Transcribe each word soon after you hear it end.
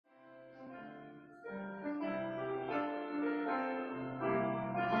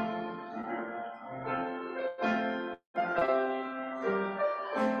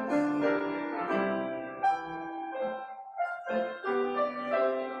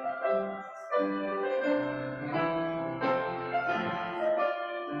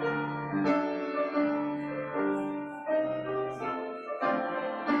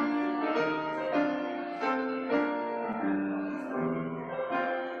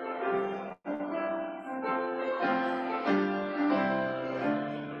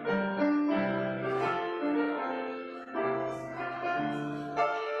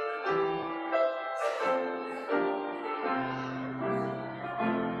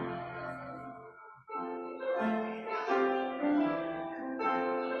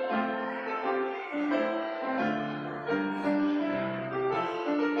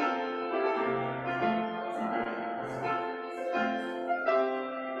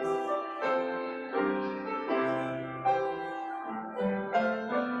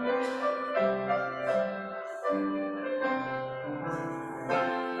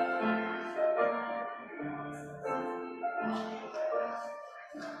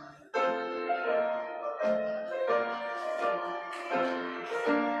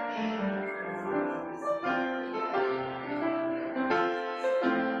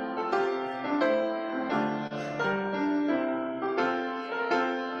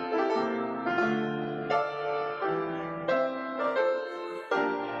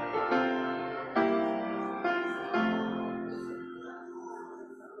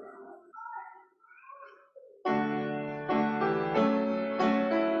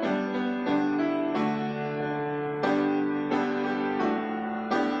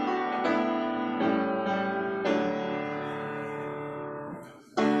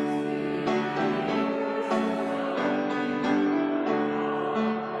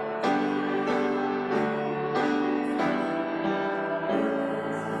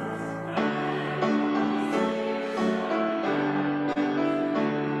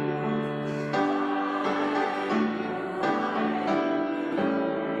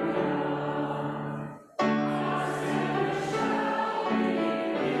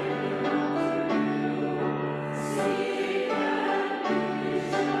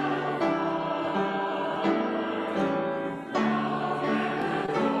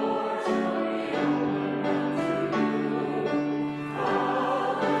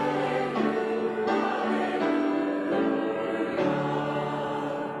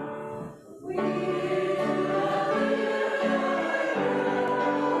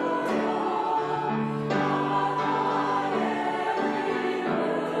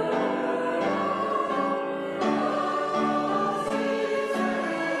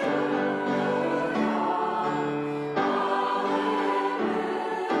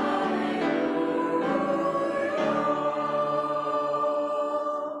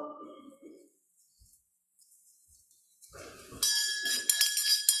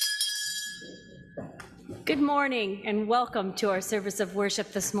Good morning and welcome to our service of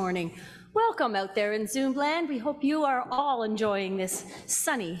worship this morning. Welcome out there in Zoom land. We hope you are all enjoying this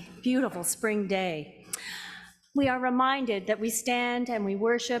sunny, beautiful spring day. We are reminded that we stand and we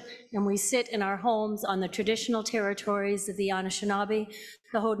worship and we sit in our homes on the traditional territories of the Anishinaabe,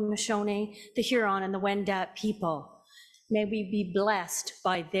 the Haudenosaunee, the Huron, and the Wendat people. May we be blessed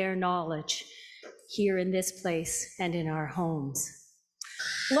by their knowledge here in this place and in our homes.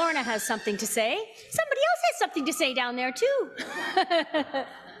 Lorna has something to say. Somebody else has something to say down there too.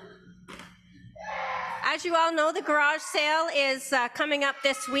 As you all know, the garage sale is coming up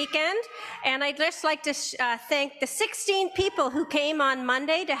this weekend, and I'd just like to thank the 16 people who came on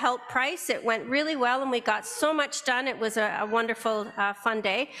Monday to help price. It went really well, and we got so much done. It was a wonderful, fun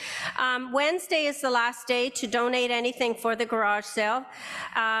day. Wednesday is the last day to donate anything for the garage sale.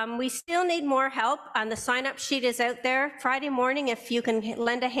 We still need more help, and the sign-up sheet is out there. Friday morning, if you can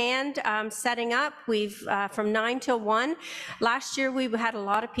lend a hand setting up, we've from 9 till 1. Last year, we had a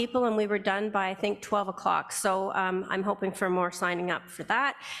lot of people, and we were done by, I think, 12 o'clock. So I'm hoping for more signing up for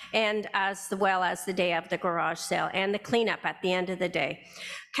that, and as well as the day of the garage sale and the cleanup at the end of the day.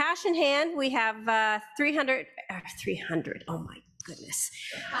 Cash in hand, we have $300, oh my goodness,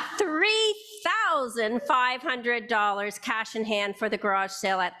 $3,500 cash in hand for the garage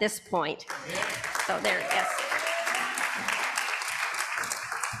sale at this point. So there it is.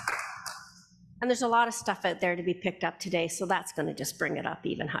 And there's a lot of stuff out there to be picked up today, so that's going to just bring it up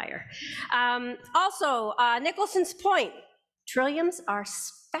even higher. Also, Nicholson's Point. Trilliums are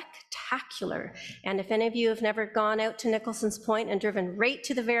spectacular. And if any of you have never gone out to Nicholson's Point and driven right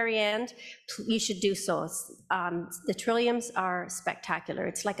to the very end, you should do so. The trilliums are spectacular.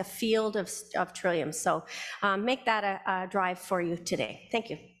 It's like a field of trilliums. So make that a drive for you today.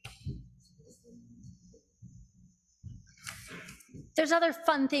 Thank you. There's other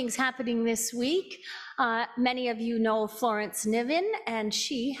fun things happening this week. Many of you know Florence Niven, and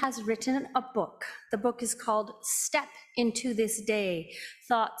she has written a book. The book is called Step Into This Day,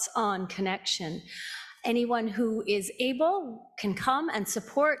 Thoughts on Connection. Anyone who is able can come and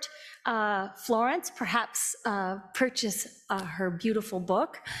support Florence, perhaps purchase her beautiful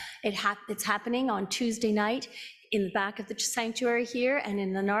book. It's happening on Tuesday night in the back of the sanctuary here and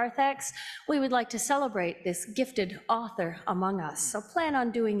in the narthex. We would like to celebrate this gifted author among us. So plan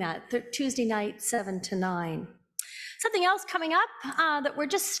on doing that Tuesday night, 7 to 9. Something else coming up that we're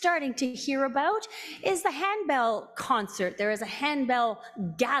just starting to hear about is the handbell concert. There is a handbell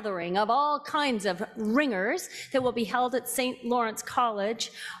gathering of all kinds of ringers that will be held at St. Lawrence College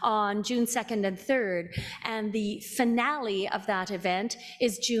on June 2nd and 3rd. And the finale of that event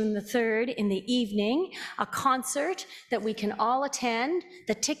is June the 3rd in the evening, a concert that we can all attend.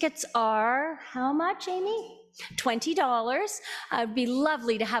 The tickets are, how much, Amy? $20. It'd be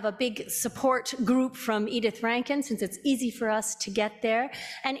lovely to have a big support group from Edith Rankin, since it's easy for us to get there.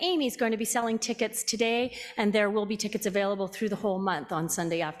 And Amy's going to be selling tickets today, and there will be tickets available through the whole month on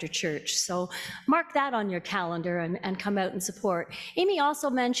Sunday after church. So mark that on your calendar and come out and support. Amy also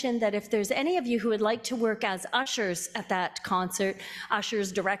mentioned that if there's any of you who would like to work as ushers at that concert,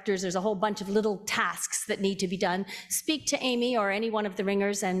 ushers, directors, there's a whole bunch of little tasks that need to be done. Speak to Amy or any one of the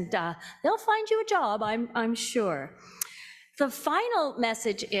ringers, and they'll find you a job, I'm sure. The final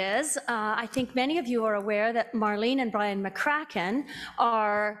message is, I think many of you are aware that Marlene and Brian McCracken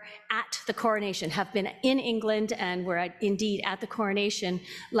are at the coronation, have been in England, and were indeed at the coronation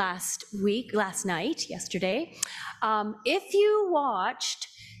last night, yesterday. If you watched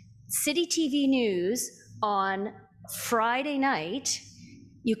City TV News on Friday night,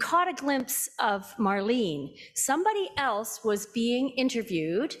 you caught a glimpse of Marlene. Somebody else was being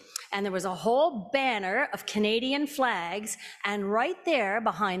interviewed, and there was a whole banner of Canadian flags, and right there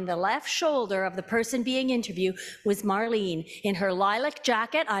behind the left shoulder of the person being interviewed was Marlene in her lilac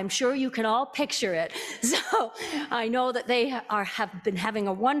jacket. I'm sure you can all picture it. So I know that they have been having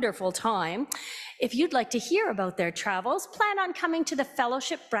a wonderful time. If you'd like to hear about their travels, plan on coming to the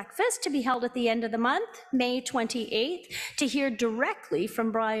fellowship breakfast to be held at the end of the month, May 28th, to hear directly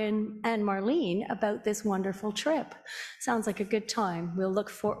from Brian and Marlene about this wonderful trip. Sounds like a good time. We'll look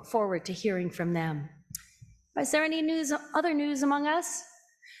forward to hearing from them. Is there any other news among us?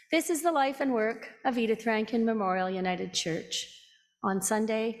 This is the life and work of Edith Rankin Memorial United Church. On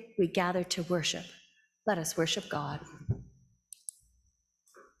Sunday, we gather to worship. Let us worship God.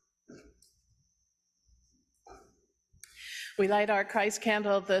 We light our Christ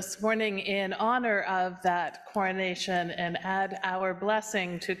candle this morning in honor of that coronation and add our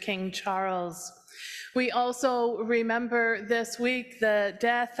blessing to King Charles. We also remember this week the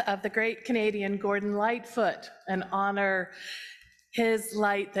death of the great Canadian Gordon Lightfoot and honor his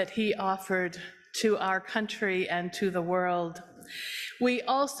light that he offered to our country and to the world. We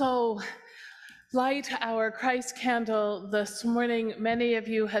also light our Christ candle this morning. Many of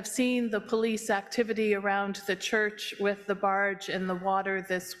you have seen the police activity around the church with the barge in the water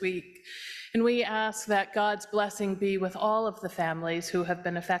this week. And we ask that God's blessing be with all of the families who have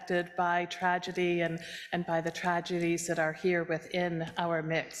been affected by tragedy and by the tragedies that are here within our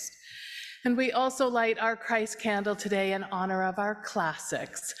midst. And we also light our Christ candle today in honor of our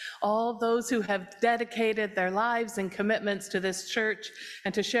classics, all those who have dedicated their lives and commitments to this church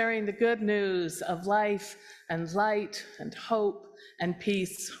and to sharing the good news of life and light and hope and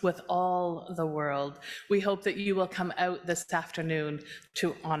peace with all the world. We hope that you will come out this afternoon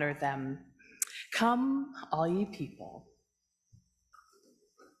to honor them. Come, all ye people.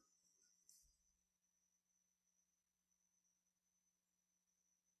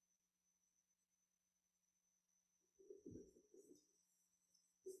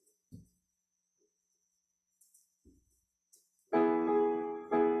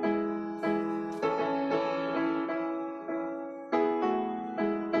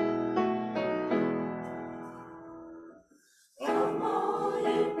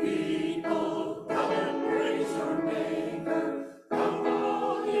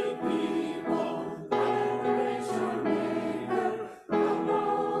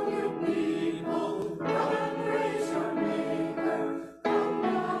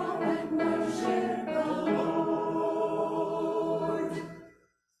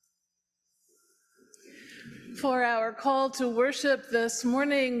 For our call to worship this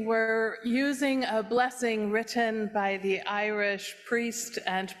morning, we're using a blessing written by the Irish priest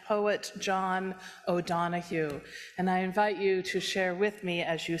and poet John O'Donoghue, and I invite you to share with me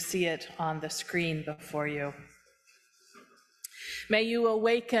as you see it on the screen before you. May you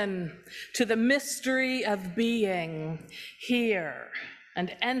awaken to the mystery of being here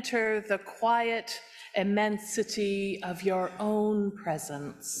and enter the quiet immensity of your own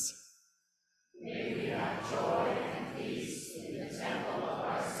presence. May we have joy and peace in the temple of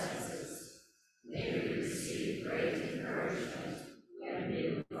our senses. May we receive great encouragement when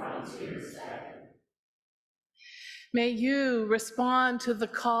new frontiers beckon. May you respond to the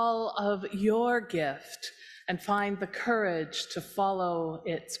call of your gift and find the courage to follow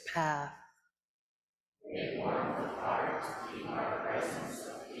its path. May warmth of heart keep our presence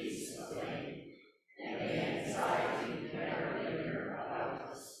of peace aflame, and may anxiety never linger about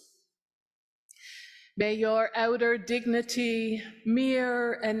us. May your outer dignity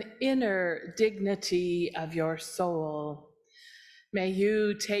mirror an inner dignity of your soul. May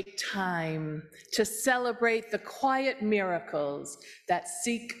you take time to celebrate the quiet miracles that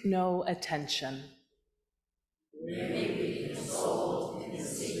seek no attention. May we be consoled in the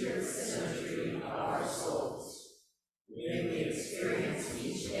secret symmetry of our souls. May we experience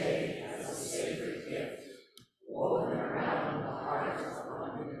each day as a sacred gift, woven around the heart of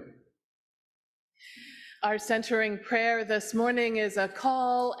wonder. Our centering prayer this morning is a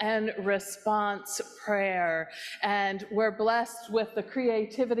call and response prayer, and we're blessed with the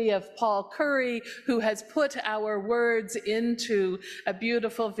creativity of Paul Curry, who has put our words into a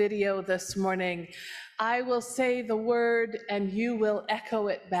beautiful video this morning. I will say the word and you will echo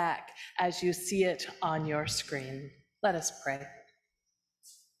it back as you see it on your screen. Let us pray.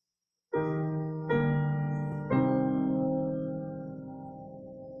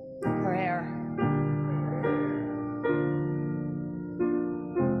 Prayer.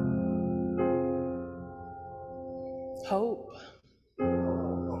 Hope.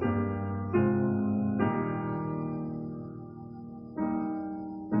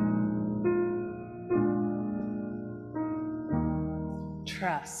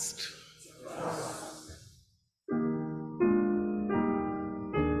 Trust.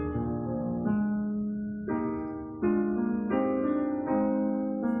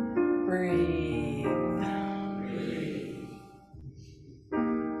 Breathe.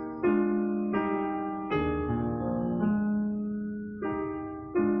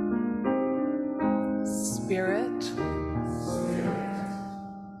 Spirit.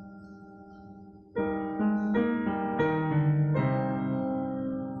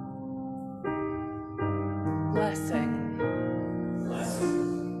 Blessing.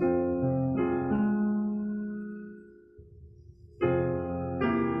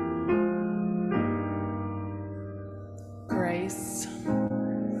 Grace.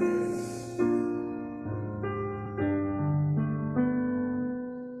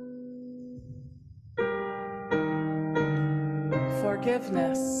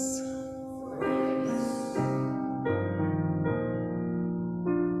 Forgiveness.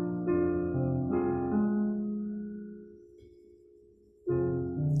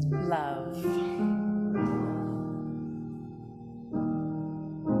 Love.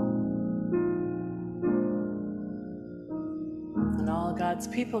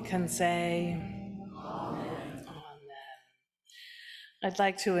 God's people can say, Amen. I'd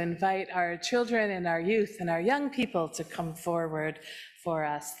like to invite our children and our youth and our young people to come forward for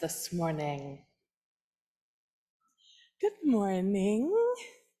us this morning. Good morning.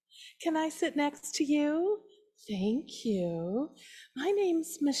 Can I sit next to you? Thank you. My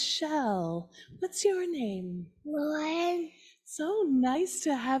name's Michelle. What's your name? Lauren. So nice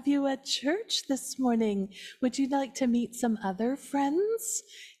to have you at church this morning. Would you like to meet some other friends?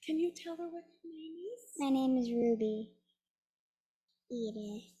 Can you tell her what your name is? My name is Ruby.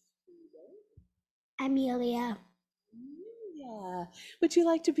 Edith. Amelia. Yeah. Would you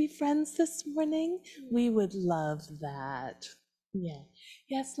like to be friends this morning? We would love that. Yeah.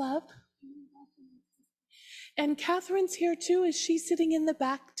 Yes, love? And Catherine's here too. Is she sitting in the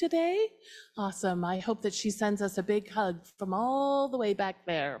back today? Awesome. I hope that she sends us a big hug from all the way back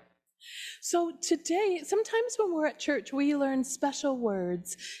there. So today, sometimes when we're at church, we learn special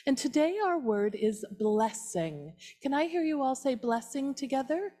words. And today our word is blessing. Can I hear you all say blessing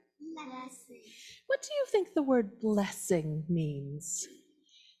together? Blessing. What do you think the word blessing means?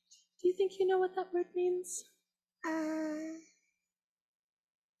 Do you think you know what that word means?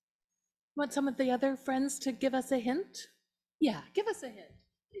 Want some of the other friends to give us a hint? Yeah, give us a hint.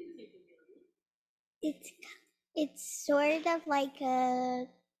 It's sort of like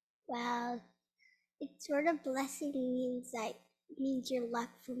it's sort of blessing means your luck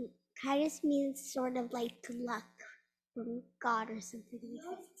kind of means sort of like luck from God or something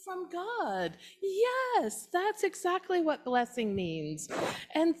like that. From God. Yes, that's exactly what blessing means.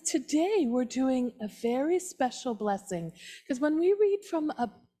 And today we're doing a very special blessing because when we read from a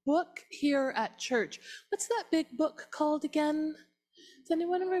book here at church, what's that big book called again? Does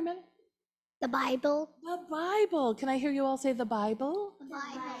anyone remember? The Bible. The Bible. Can I hear you all say the Bible? The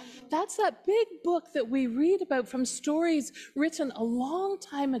Bible. That's that big book that we read about from stories written a long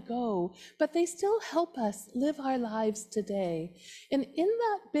time ago, but they still help us live our lives today. And in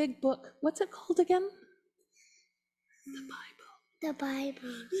that big book, what's it called again? The Bible. The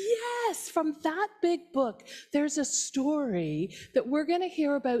Bible. Yes, from that big book, there's a story that we're going to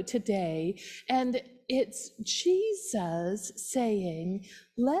hear about today, and it's Jesus saying,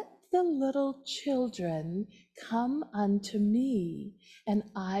 "Let the little children come unto me, and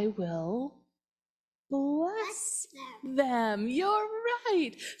I will bless them." You're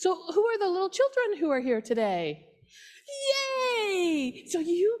right. So who are the little children who are here today? Yay! So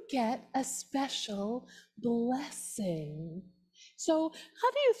you get a special blessing. So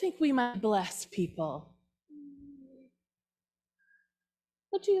how do you think we might bless people?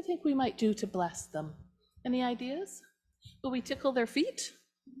 What do you think we might do to bless them? Any ideas? Will we tickle their feet?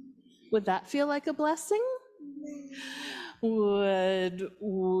 Would that feel like a blessing? Would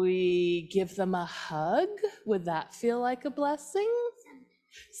we give them a hug? Would that feel like a blessing?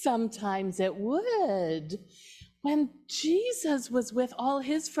 Sometimes it would. When Jesus was with all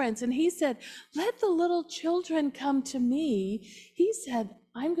his friends and he said, "Let the little children come to me," he said,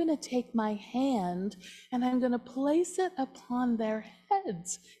 "I'm going to take my hand and I'm going to place it upon their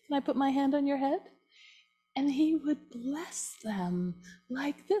heads." Can I put my hand on your head? And he would bless them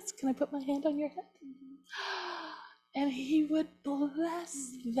like this. Can I put my hand on your head? And he would bless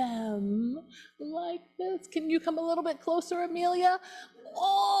them like this. Can you come a little bit closer, Amelia?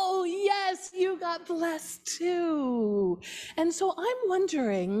 Oh, yes, you got blessed too. And so I'm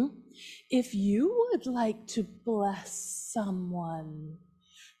wondering if you would like to bless someone,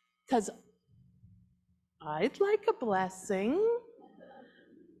 because I'd like a blessing.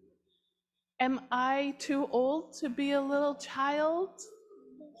 Am I too old to be a little child?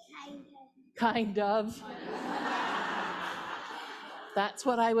 Kind of. That's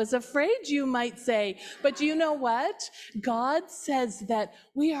what I was afraid you might say. But you know what? God says that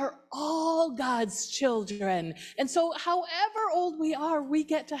we are all God's children. And so however old we are, we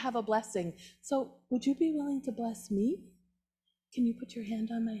get to have a blessing. So would you be willing to bless me? Can you put your hand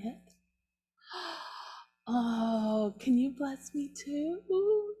on my head? Oh, can you bless me too?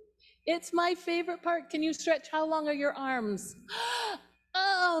 It's my favorite part. Can you stretch? How long are your arms?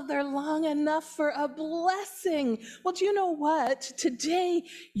 Oh, they're long enough for a blessing. Well, do you know what? Today,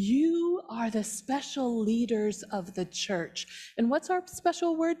 you are the special leaders of the church. And what's our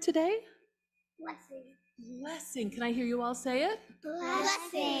special word today? Blessing. Blessing. Can I hear you all say it?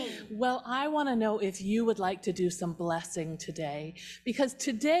 Blessing. Well, I want to know if you would like to do some blessing today, because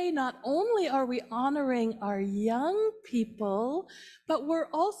today not only are we honoring our young people, but we're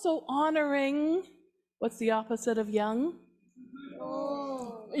also honoring, what's the opposite of young?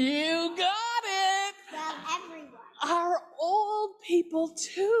 Oh. You got it! Well, everyone. Our old people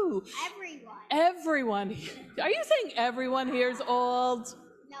too. Everyone. Everyone. Are you saying everyone here is old?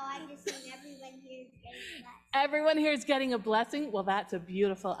 No, I just mean everyone here is getting blessed. Everyone here is getting a blessing? Well, that's a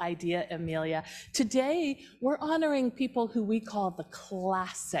beautiful idea, Amelia. Today, we're honoring people who we call the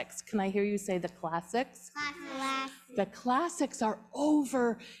classics. Can I hear you say the classics? Classic. The classics are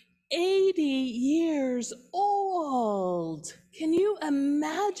over 80 years old. Can you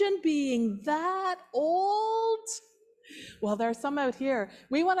imagine being that old? Well, there are some out here.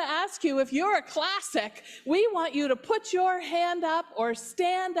 We want to ask you, if you're a classic, we want you to put your hand up or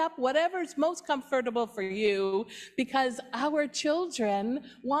stand up, whatever's most comfortable for you, because our children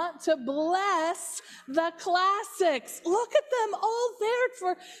want to bless the classics. Look at them all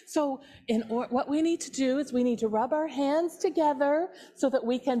there. So what we need to do is we need to rub our hands together so that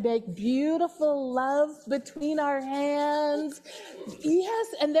we can make beautiful love between our hands. Yes,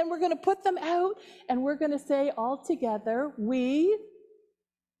 and then we're going to put them out and we're going to say all together, we,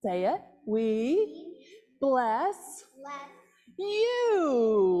 say it, we bless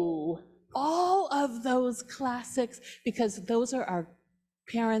you. All of those classics, because those are our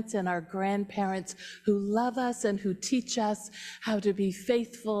parents and our grandparents who love us and who teach us how to be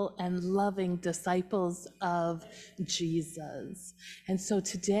faithful and loving disciples of Jesus. And so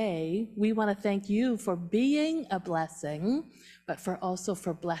today, we want to thank you for being a blessing, but also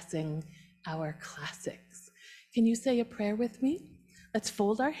for blessing our classics. Can you say a prayer with me? Let's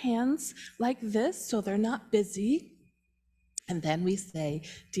fold our hands like this so they're not busy. And then we say,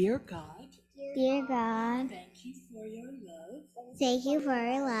 Dear God, thank you for your love. Thank you for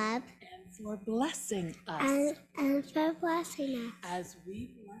your love. And for blessing us. And for blessing us. As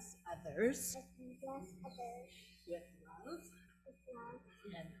we bless others. With love.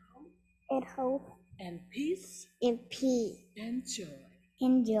 And hope. And peace. And peace. And joy.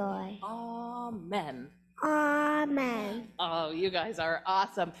 And joy. Amen. Amen. Oh, you guys are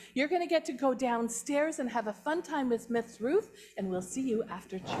awesome. You're going to get to go downstairs and have a fun time with Miss Ruth, and we'll see you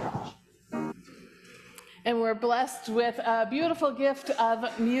after church. And we're blessed with a beautiful gift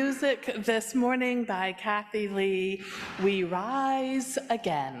of music this morning by Kathy Lee, We Rise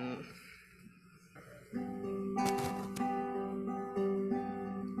Again.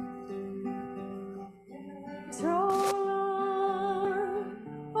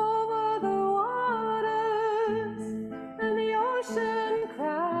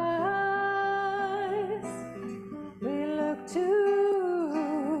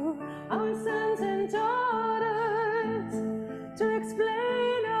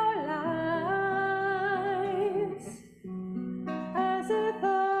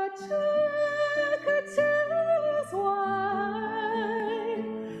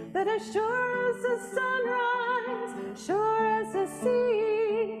 As sure as the sunrise, sure as the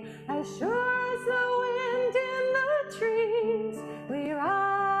sea, as sure as the wind in the trees, we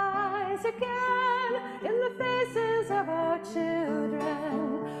rise again in the faces of our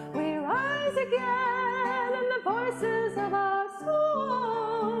children. We rise again in the voices of our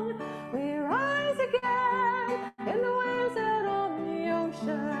song. We rise again in the waves out on the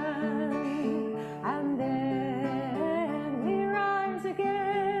ocean. And then we rise again.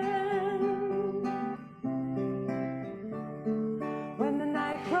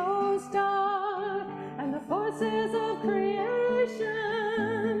 Forces of creation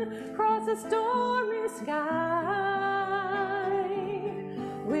cross a stormy sky.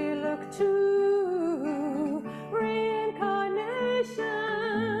 We look to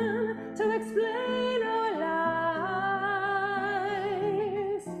reincarnation to explain our lives.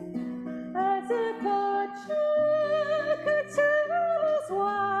 As if our child could tell us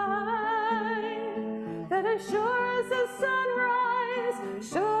why, that as sure as the sunrise,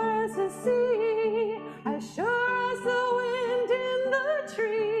 sure as the sea, as sure as the wind in the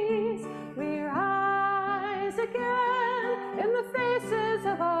trees, we rise again in the faces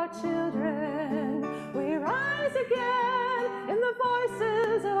of our children. We rise again in the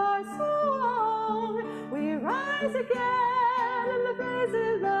voices of our song. We rise again in the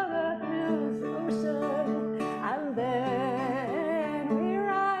faces of the ocean. And then we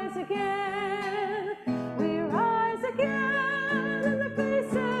rise again. We rise again in the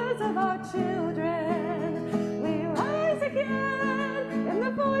faces of our children. We rise again in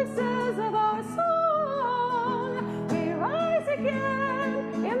the voices of our song. We rise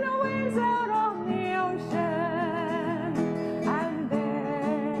again in the waves out on the ocean. And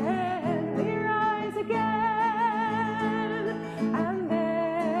then we rise again. And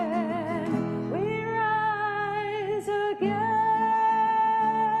then we rise again.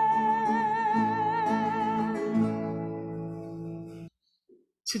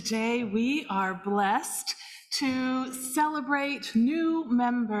 Today we are blessed to celebrate New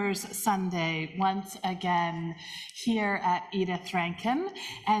Members Sunday once again here at Edith Rankin.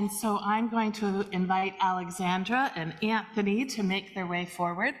 And so I'm going to invite Alexandra and Anthony to make their way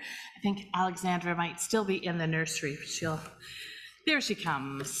forward. I think Alexandra might still be in the nursery. There she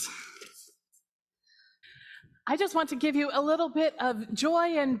comes. I just want to give you a little bit of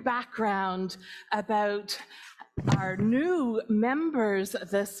joy and background about our new members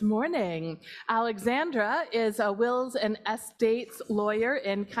this morning. Alexandra is a wills and estates lawyer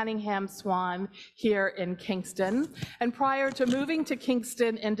in Cunningham Swan here in Kingston. And prior to moving to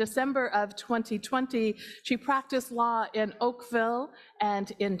Kingston in December of 2020, she practiced law in Oakville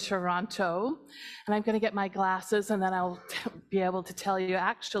and in Toronto. And I'm going to get my glasses and then I'll be able to tell you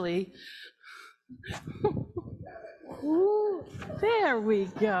actually. Ooh, there we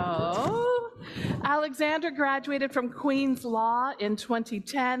go. Alexandra graduated from Queen's Law in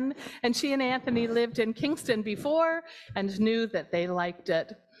 2010, and she and Anthony lived in Kingston before and knew that they liked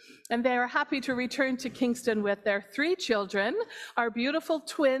it. And they are happy to return to Kingston with their 3 children, our beautiful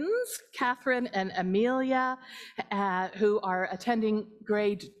twins, Catherine and Amelia, who are attending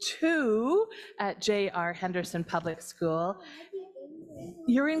grade 2 at J.R. Henderson Public School.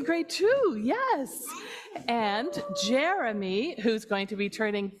 You're in grade 2, yes. And Jeremy, who's going to be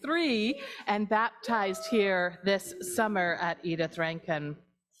turning 3 and baptized here this summer at Edith Rankin.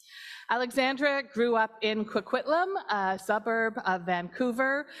 Alexandra grew up in Coquitlam, a suburb of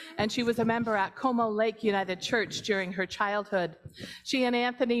Vancouver, and she was a member at Como Lake United Church during her childhood. She and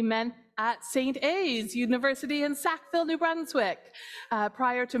Anthony met at St. A's University in Sackville, New Brunswick.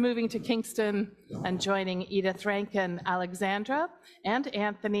 Prior to moving to Kingston and joining Edith Rankin, Alexandra and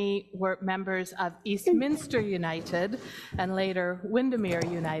Anthony were members of Eastminster United and later Windermere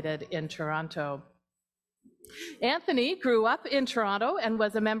United in Toronto. Anthony grew up in Toronto and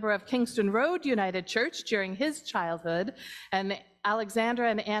was a member of Kingston Road United Church during his childhood, and Alexandra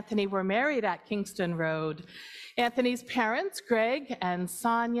and Anthony were married at Kingston Road. Anthony's parents, Greg and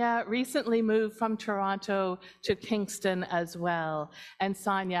Sonia, recently moved from Toronto to Kingston as well, and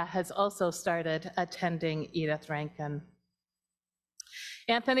Sonia has also started attending Edith Rankin.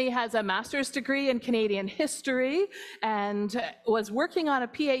 Anthony has a master's degree in Canadian history and was working on a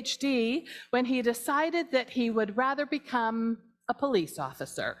PhD when he decided that he would rather become a police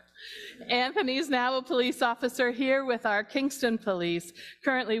officer. Anthony's now a police officer here with our Kingston Police,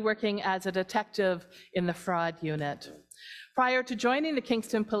 currently working as a detective in the fraud unit. Prior to joining the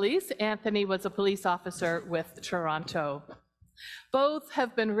Kingston Police, Anthony was a police officer with Toronto. Both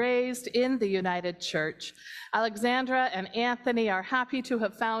have been raised in the United Church. Alexandra and Anthony are happy to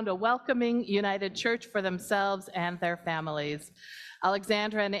have found a welcoming United Church for themselves and their families.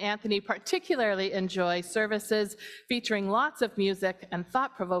 Alexandra and Anthony particularly enjoy services featuring lots of music and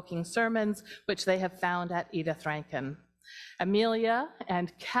thought-provoking sermons, which they have found at Edith Rankin. Amelia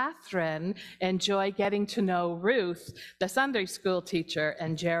and Catherine enjoy getting to know Ruth, the Sunday school teacher,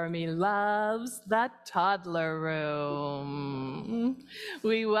 and Jeremy loves the toddler room.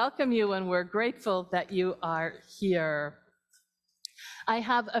 We welcome you and we're grateful that you are here. I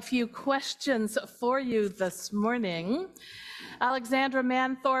have a few questions for you this morning. Alexandra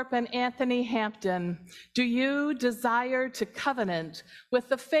Manthorpe and Anthony Hampton, do you desire to covenant with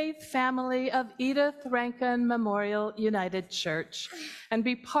the faith family of Edith Rankin Memorial United Church and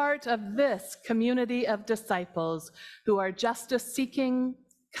be part of this community of disciples who are justice-seeking,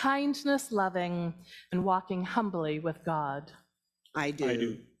 kindness-loving, and walking humbly with God? I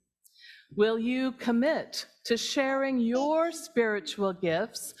do. Will you commit to sharing your spiritual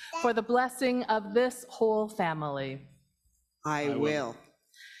gifts for the blessing of this whole family? I will.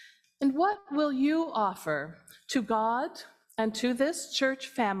 And what will you offer to God and to this church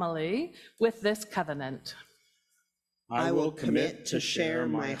family with this covenant? I will commit to share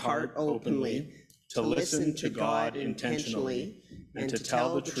my heart openly, to listen to God intentionally, and to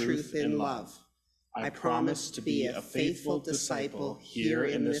tell the truth in love. I promise to be a faithful disciple here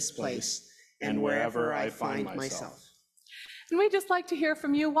in this place and wherever I find myself. And we'd just like to hear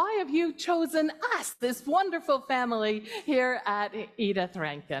from you. Why have you chosen us, this wonderful family here at Edith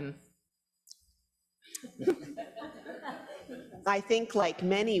Rankin? I think like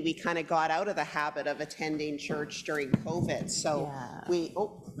many, we kind of got out of the habit of attending church during COVID. So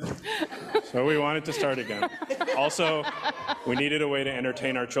So we wanted to start again. Also, we needed a way to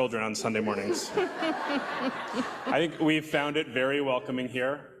entertain our children on Sunday mornings. I think we've found it very welcoming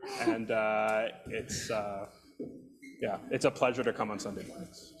here, and it's a pleasure to come on Sunday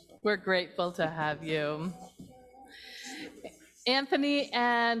mornings. We're grateful to have you. Anthony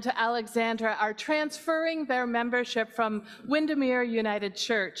and Alexandra are transferring their membership from Windermere United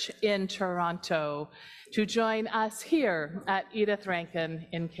Church in Toronto to join us here at Edith Rankin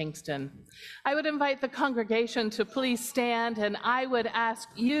in Kingston. I would invite the congregation to please stand, and I would ask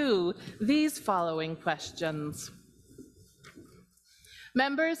you these following questions.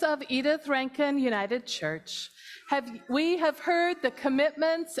 Members of Edith Rankin United Church, we have heard the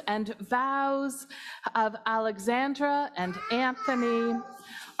commitments and vows of Alexandra and Anthony.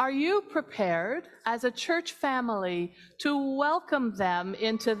 Are you prepared as a church family to welcome them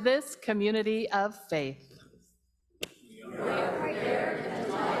into this community of faith? We are prepared and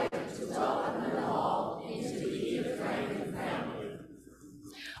delighted to welcome them all into the Edith Rankin family.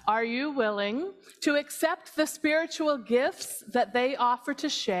 Are you willing to accept the spiritual gifts that they offer to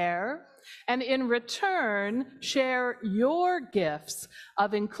share, and in return, share your gifts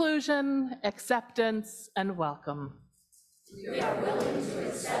of inclusion, acceptance, and welcome? We are willing to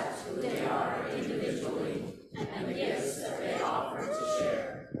accept who they are individually and the gifts that they offer to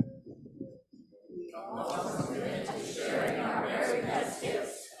share. We also commit to sharing our very best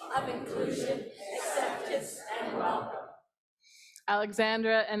gifts of inclusion, acceptance, and welcome.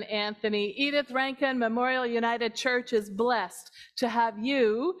 Alexandra and Anthony, Edith Rankin Memorial United Church is blessed to have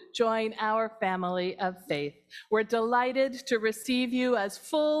you join our family of faith. We're delighted to receive you as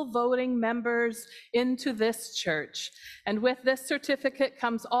full voting members into this church. And with this certificate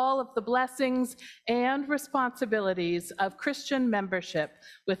comes all of the blessings and responsibilities of Christian membership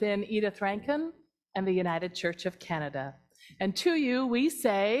within Edith Rankin and the United Church of Canada. And to you, we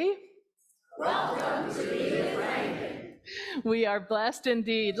say, welcome to Edith Rankin. We are blessed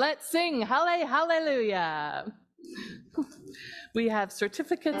indeed. Let's sing hallelujah. We have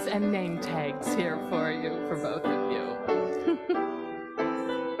certificates and name tags here for you, for both of you.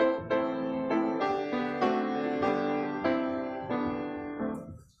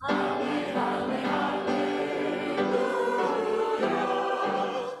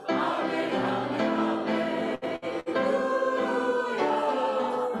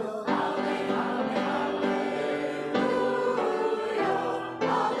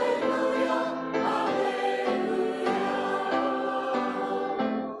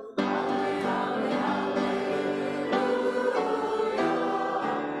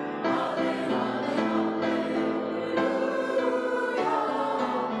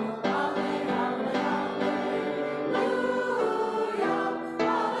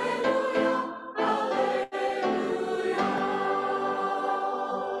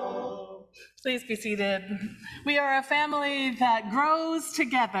 Please be seated. We are a family that grows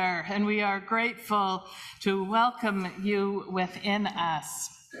together, and we are grateful to welcome you within us.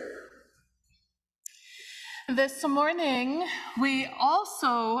 This morning, we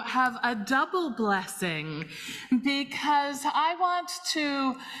also have a double blessing because I want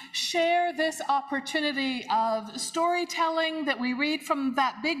to share this opportunity of storytelling that we read from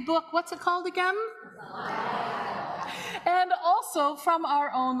that big book. What's it called again? And also from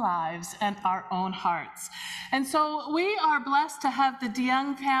our own lives and our own hearts. And so we are blessed to have the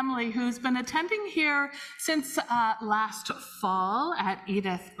DeYoung family who's been attending here since last fall at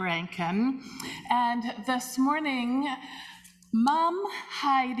Edith Rankin. And this morning, Mom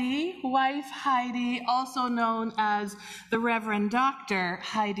Heidi, wife Heidi, also known as the Reverend Dr.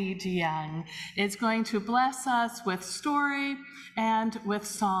 Heidi DeYoung, is going to bless us with story and with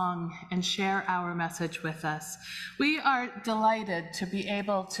song and share our message with us. We are delighted to be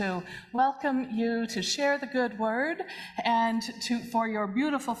able to welcome you to share the good word and for your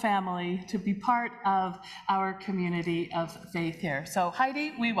beautiful family to be part of our community of faith here. So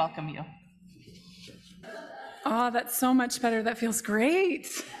Heidi, we welcome you. Oh, that's so much better. That feels great.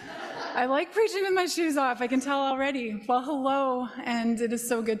 I like preaching with my shoes off. I can tell already. Well, hello, and it is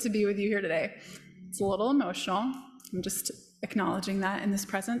so good to be with you here today. It's a little emotional. I'm just acknowledging that in this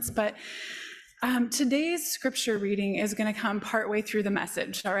presence, but today's scripture reading is going to come partway through the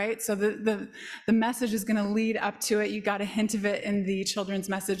message, all right? So the message is going to lead up to it. You got a hint of it in the children's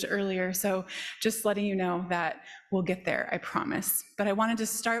message earlier, so just letting you know that we'll get there, I promise. But I wanted to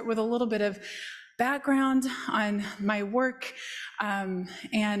start with a little bit of background on my work and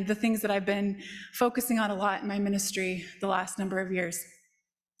the things that I've been focusing on a lot in my ministry the last number of years.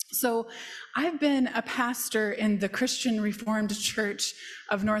 So I've been a pastor in the Christian Reformed Church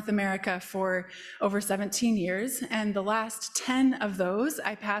of North America for over 17 years, and the last 10 of those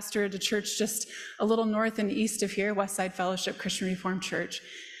I pastored a church just a little north and east of here, Westside Fellowship Christian Reformed Church.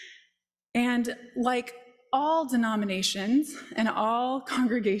 And like all denominations and all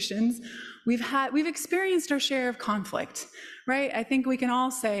congregations, we've experienced our share of conflict, right? I think we can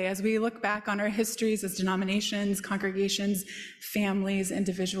all say, as we look back on our histories as denominations, congregations, families,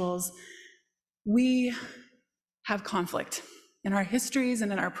 individuals, we have conflict in our histories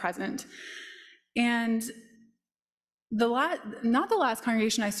and in our present. And not the last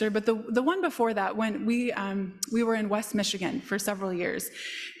congregation I served, but the one before that, when we were in West Michigan for several years,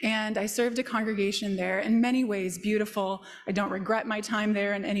 and I served a congregation there, in many ways beautiful. I don't regret my time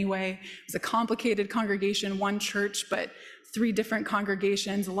there in any way. It was a complicated congregation, one church, but 3 different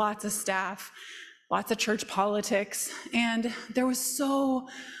congregations, lots of staff, lots of church politics, and there was so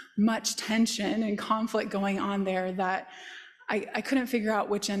much tension and conflict going on there that I couldn't figure out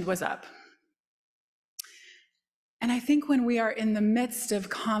which end was up. And I think when we are in the midst of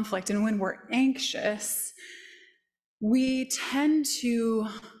conflict and when we're anxious, we tend to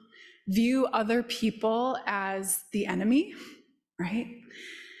view other people as the enemy, right?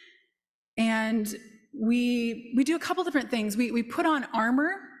 And we do a couple different things. We put on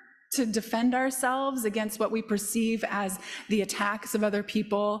armor to defend ourselves against what we perceive as the attacks of other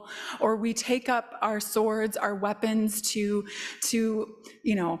people, or we take up our swords, our weapons to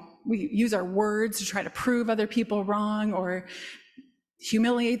we use our words to try to prove other people wrong or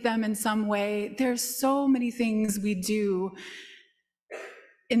humiliate them in some way. There's so many things we do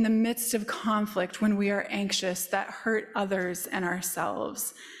in the midst of conflict when we are anxious that hurt others and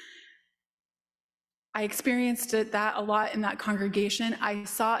ourselves. I experienced that a lot in that congregation. I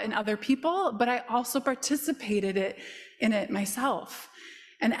saw it in other people, but I also participated in it myself.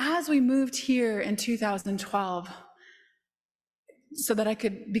 And as we moved here in 2012, so that I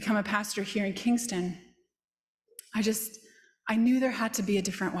could become a pastor here in Kingston, I knew there had to be a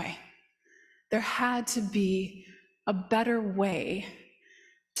different way. There had to be a better way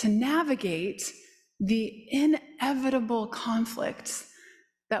to navigate the inevitable conflicts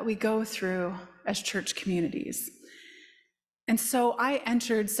that we go through as church communities. And so I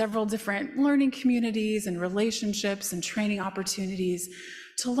entered several different learning communities and relationships and training opportunities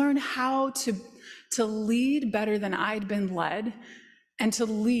to learn how to lead better than I'd been led, and to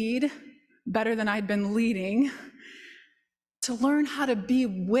lead better than I'd been leading, to learn how to be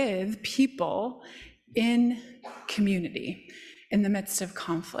with people in community in the midst of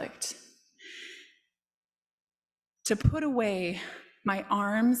conflict. To put away my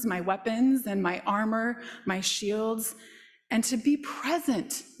arms, my weapons, and my armor, my shields, and to be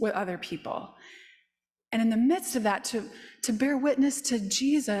present with other people. And in the midst of that, to bear witness to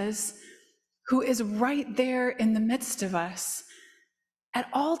Jesus, who is right there in the midst of us at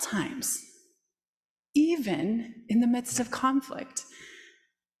all times, even in the midst of conflict.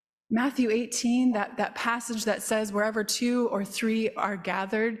 Matthew 18, that passage that says, wherever 2 or 3 are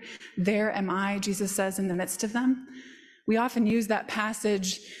gathered, there am I, Jesus says, in the midst of them. We often use that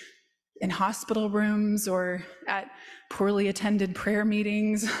passage in hospital rooms or at poorly attended prayer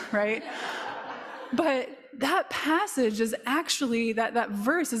meetings, right? But that passage is actually, that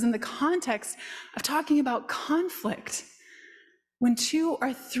verse is in the context of talking about conflict. When 2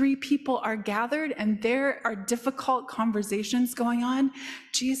 or 3 people are gathered and there are difficult conversations going on,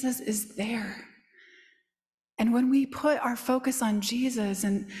 Jesus is there. And when we put our focus on Jesus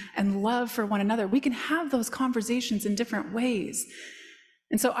and love for one another, we can have those conversations in different ways.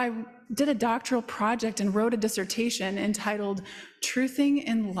 And so I did a doctoral project and wrote a dissertation entitled Truthing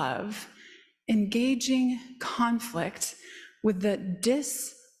in Love, Engaging Conflict with the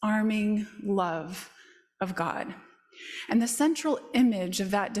Disarming Love of God. And the central image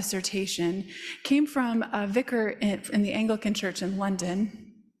of that dissertation came from a vicar in the Anglican Church in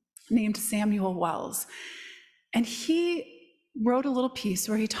London named Samuel Wells. And he wrote a little piece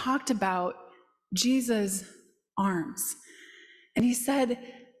where he talked about Jesus' arms. And he said,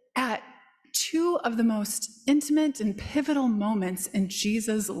 at 2 of the most intimate and pivotal moments in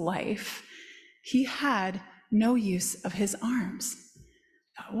Jesus' life, he had no use of his arms.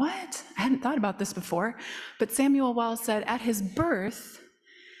 What? I hadn't thought about this before, but Samuel Wells said at his birth,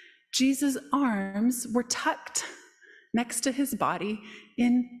 Jesus' arms were tucked next to his body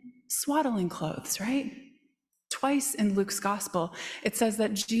in swaddling clothes, right? Twice in Luke's gospel, it says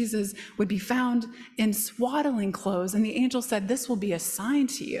that Jesus would be found in swaddling clothes, and the angel said, this will be a sign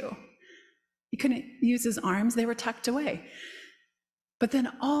to you. He couldn't use his arms, they were tucked away. But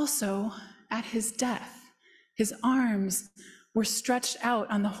then also at his death, his arms were stretched out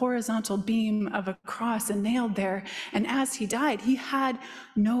on the horizontal beam of a cross and nailed there. And as he died, he had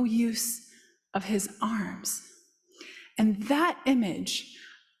no use of his arms. And that image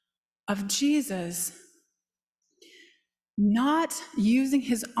of Jesus not using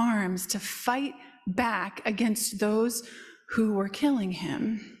his arms to fight back against those who were killing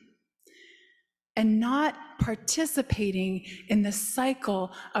him and not participating in the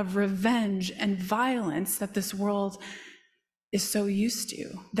cycle of revenge and violence that this world is so used to.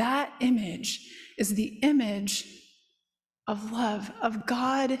 That image is the image of love, of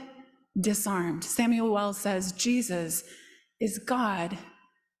God disarmed. Samuel Wells says, Jesus is God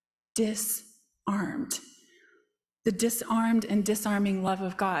disarmed. The disarmed and disarming love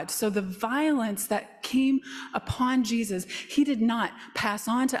of God. So the violence that came upon Jesus, he did not pass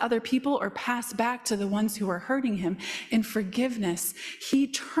on to other people or pass back to the ones who were hurting him. In forgiveness, he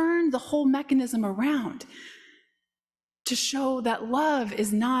turned the whole mechanism around to show that love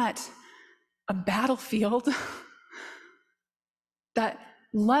is not a battlefield, that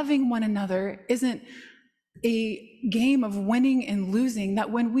loving one another isn't a game of winning and losing, that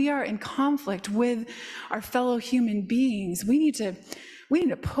when we are in conflict with our fellow human beings, we need to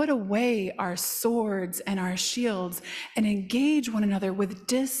put away our swords and our shields and engage one another with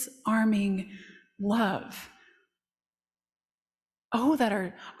disarming love. Oh,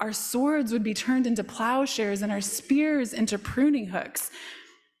 that our swords would be turned into plowshares and our spears into pruning hooks.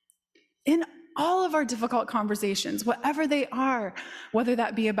 In all of our difficult conversations, whatever they are, whether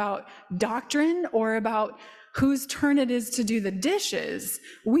that be about doctrine or about whose turn it is to do the dishes,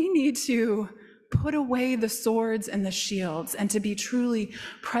 we need to put away the swords and the shields and to be truly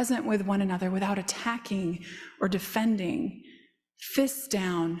present with one another without attacking or defending, fists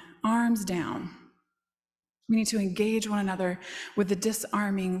down, arms down. We need to engage one another with the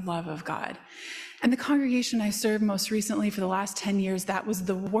disarming love of God. And the congregation I served most recently for the last 10 years, that was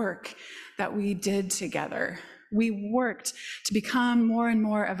the work that we did together. We worked to become more and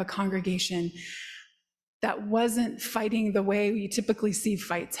more of a congregation that wasn't fighting the way we typically see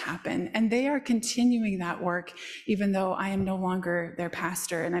fights happen. And they are continuing that work, even though I am no longer their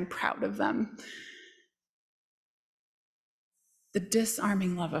pastor, and I'm proud of them. The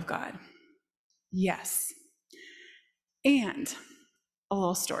disarming love of God. Yes. And a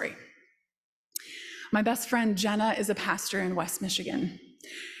little story. My best friend, Jonge, is a pastor in West Michigan.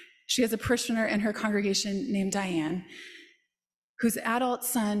 She has a parishioner in her congregation named Diane, whose adult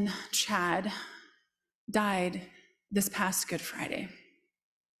son, Chad, died this past Good Friday,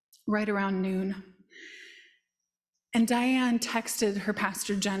 right around noon. And Diane texted her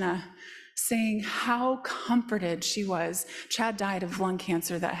pastor, Jonge, saying how comforted she was. Chad died of lung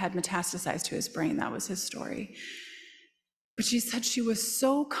cancer that had metastasized to his brain. That was his story. But she said she was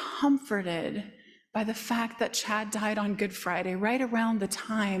so comforted by the fact that Chad died on Good Friday, right around the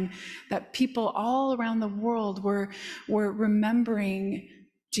time that people all around the world were remembering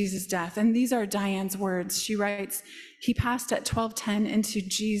Jesus' death. And these are Diane's words. She writes, "He passed at 12:10 into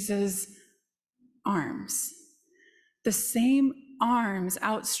Jesus' arms." The same arms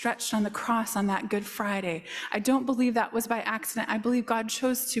outstretched on the cross on that Good Friday. I don't believe that was by accident. I believe God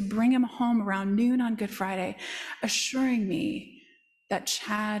chose to bring him home around noon on Good Friday, assuring me that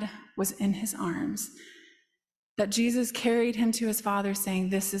Chad was in his arms, that Jesus carried him to his Father, saying,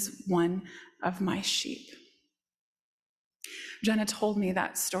 "This is one of my sheep." Jonge told me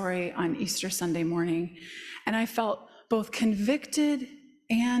that story on Easter Sunday morning, and I felt both convicted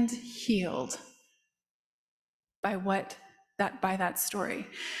and healed by that story.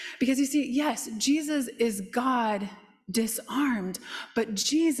 Because you see, yes, Jesus is God disarmed, but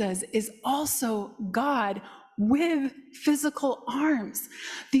Jesus is also God with physical arms.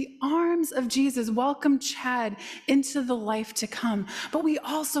 The arms of Jesus welcomed Chad into the life to come. But we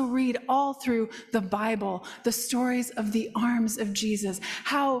also read all through the Bible the stories of the arms of Jesus,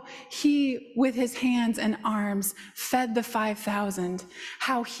 how he, with his hands and arms, fed the 5,000,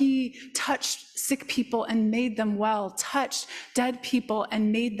 how he touched sick people and made them well, touched dead people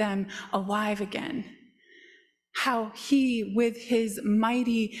and made them alive again. How he, with his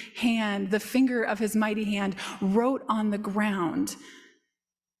mighty hand, the finger of his mighty hand, wrote on the ground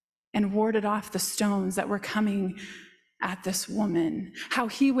and warded off the stones that were coming at this woman. How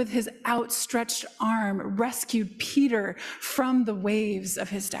he, with his outstretched arm, rescued Peter from the waves of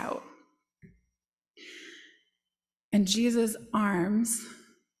his doubt. And Jesus' arms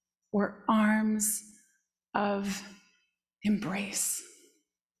were arms of embrace.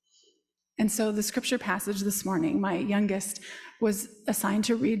 And so the scripture passage this morning, my youngest was assigned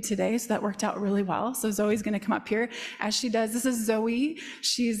to read today, so that worked out really well. So Zoe's going to come up here as she does. This is Zoe.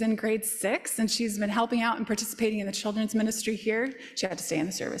 She's in grade 6, and she's been helping out and participating in the children's ministry here. She had to stay in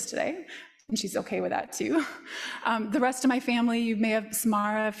the service today. and she's okay with that too. The rest of my family, you may have,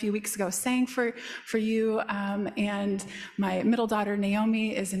 Samara a few weeks ago sang for you, and my middle daughter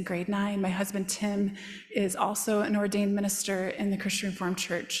Naomi is in grade 9. My husband Tim is also an ordained minister in the Christian Reformed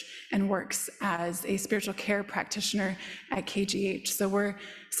Church and works as a spiritual care practitioner at KGH. So we're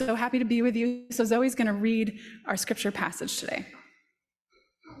so happy to be with you. So Zoe's going to read our scripture passage today.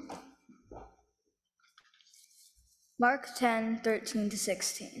 Mark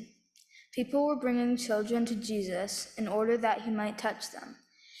 10:13-16. People were bringing children to Jesus in order that he might touch them,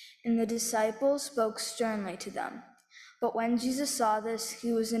 and the disciples spoke sternly to them. But when Jesus saw this,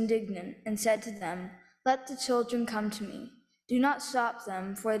 he was indignant and said to them, "Let the children come to me. Do not stop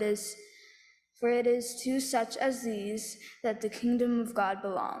them, for it is to such as these that the kingdom of God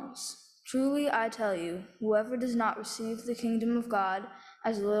belongs. Truly I tell you, whoever does not receive the kingdom of God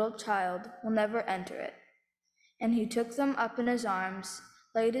as a little child will never enter it." And he took them up in his arms,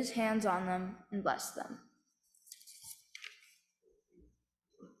 laid his hands on them, and blessed them.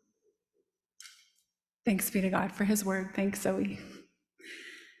 Thanks be to God for his word. Thanks, Zoe.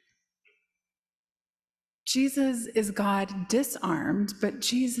 Jesus is God disarmed, but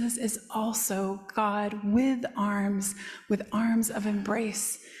Jesus is also God with arms of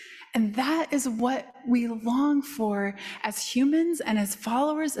embrace. And that is what we long for as humans and as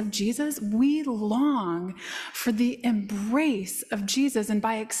followers of Jesus. We long for the embrace of Jesus, and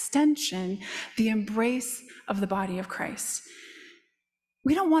by extension, the embrace of the body of Christ.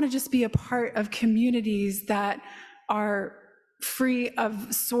 We don't want to just be a part of communities that are free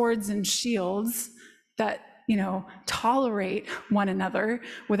of swords and shields, that tolerate one another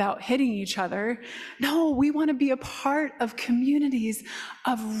without hitting each other. No, we want to be a part of communities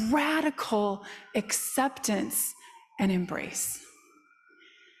of radical acceptance and embrace.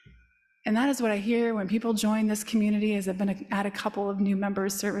 And that is what I hear when people join this community, as I've been at a couple of new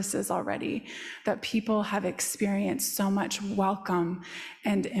members services already, that people have experienced so much welcome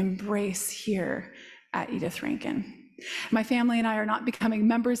and embrace here at Edith Rankin. My family and I are not becoming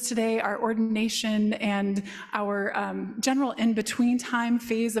members today. Our ordination and our general in-between time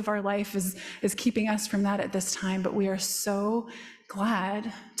phase of our life is keeping us from that at this time, but we are so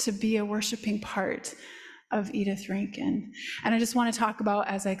glad to be a worshiping part of Edith Rankin. And I just want to talk about,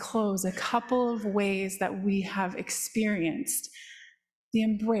 as I close, a couple of ways that we have experienced the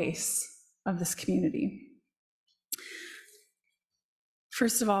embrace of this community.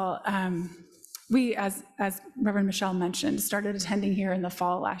 First of all, we, as Reverend Michelle mentioned, started attending here in the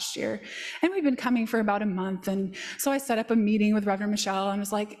fall last year, and we've been coming for about a month. And so I set up a meeting with Reverend Michelle and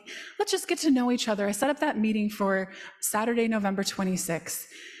was like, let's just get to know each other. I set up that meeting for Saturday, November 26th.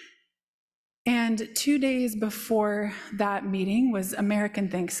 And 2 days before that meeting was American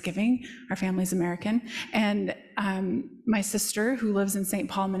Thanksgiving. Our family's American. And my sister, who lives in St.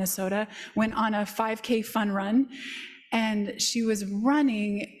 Paul, Minnesota, went on a 5K fun run. And she was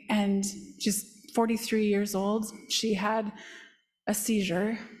running, and just 43 years old, she had a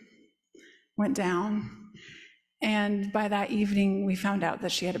seizure, went down. And by that evening, we found out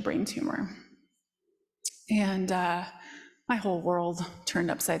that she had a brain tumor. And my whole world turned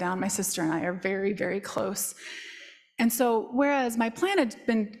upside down. My sister and I are very, very close. And so, whereas my plan had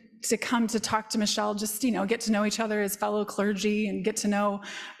been to come to talk to Michelle, just, get to know each other as fellow clergy and get to know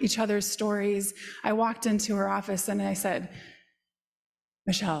each other's stories, I walked into her office and I said,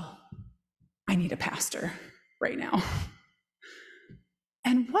 Michelle, I need a pastor right now.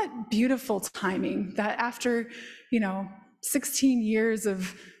 And what beautiful timing that after, 16 years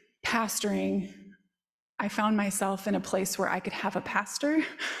of pastoring, I found myself in a place where I could have a pastor,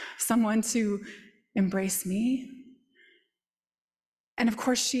 someone to embrace me. And of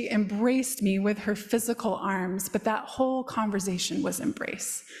course, she embraced me with her physical arms, but that whole conversation was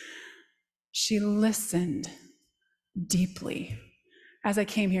embrace. She listened deeply. As I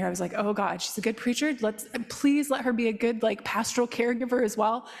came here, I was like, oh God, she's a good preacher. Please let her be a good pastoral caregiver as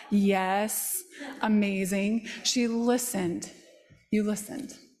well. Yes, amazing. She listened. You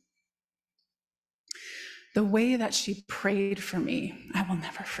listened. The way that she prayed for me, I will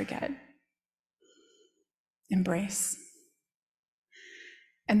never forget. Embrace.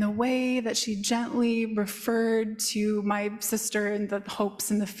 And the way that she gently referred to my sister and the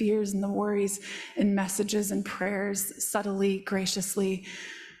hopes and the fears and the worries in messages and prayers, subtly, graciously,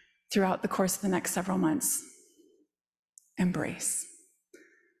 throughout the course of the next several months. Embrace.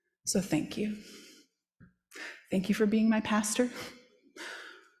 So thank you. Thank you for being my pastor.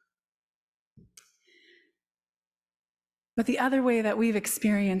 But the other way that we've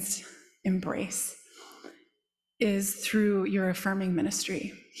experienced embrace is through your affirming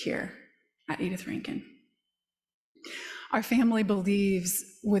ministry here at Edith Rankin. Our family believes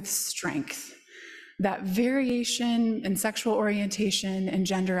with strength that variation in sexual orientation and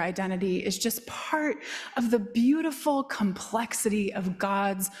gender identity is just part of the beautiful complexity of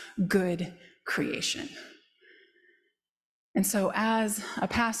God's good creation. And so as a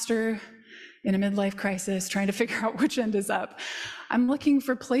pastor in a midlife crisis, trying to figure out which end is up, I'm looking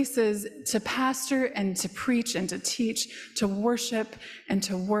for places to pastor and to preach and to teach, to worship and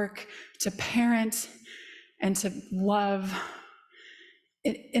to work, to parent and to love,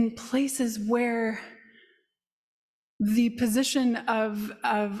 in places where the position of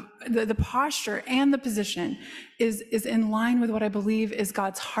the posture and the position is in line with what I believe is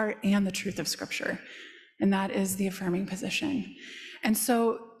God's heart and the truth of Scripture, and that is the affirming position. And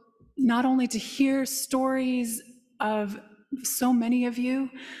so not only to hear stories of so many of you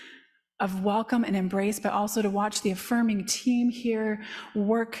of welcome and embrace, but also to watch the affirming team here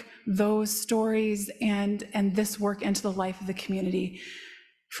work those stories and this work into the life of the community.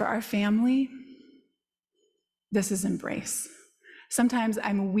 For our family, this is embrace. Sometimes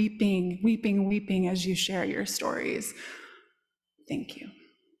I'm weeping as you share your stories. Thank you.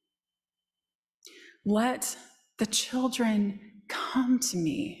 Let the children come to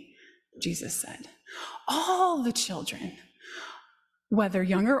me, Jesus said. All the children, whether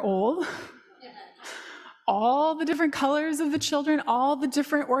young or old, all the different colors of the children, all the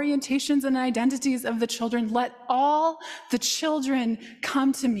different orientations and identities of the children, let all the children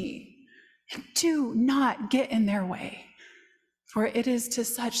come to me. And do not get in their way, for it is to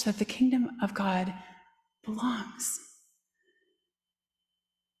such that the kingdom of God belongs.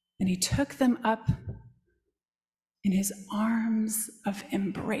 And he took them up in his arms of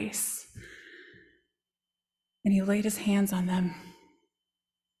embrace, and he laid his hands on them,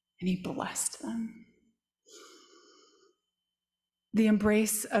 and he blessed them. The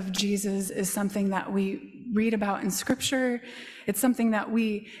embrace of Jesus is something that we read about in Scripture. It's something that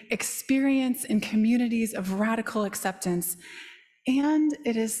we experience in communities of radical acceptance. And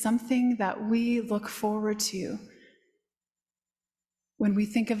it is something that we look forward to when we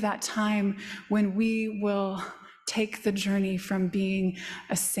think of that time when we will take the journey from being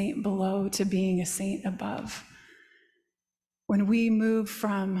a saint below to being a saint above. When we move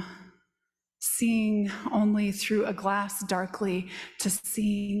from seeing only through a glass darkly to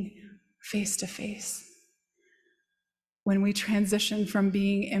seeing face to face. When we transition from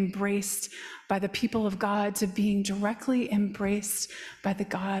being embraced by the people of God to being directly embraced by the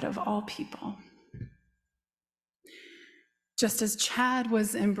God of all people. Just as Chad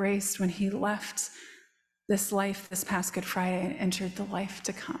was embraced when he left this life this past Good Friday and entered the life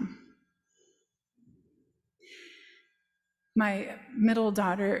to come. My middle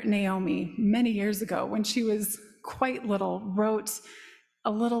daughter, Naomi, many years ago, when she was quite little, wrote a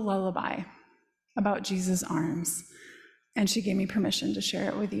little lullaby about Jesus' arms, and she gave me permission to share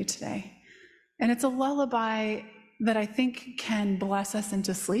it with you today. And it's a lullaby that I think can bless us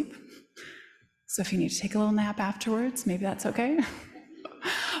into sleep. So if you need to take a little nap afterwards, maybe that's okay.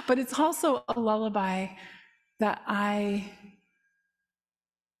 But it's also a lullaby that I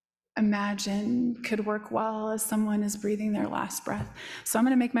imagine could work well as someone is breathing their last breath. So I'm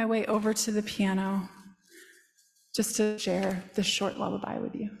going to make my way over to the piano just to share this short lullaby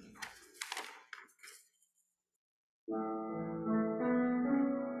with you.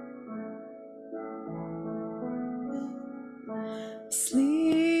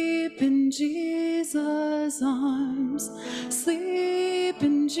 Sleep in Jesus' arms, sleep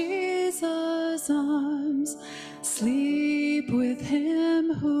in Jesus' arms, sleep with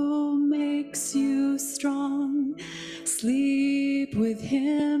him who makes you strong, sleep with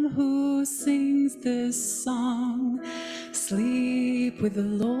him who sings this song, sleep with the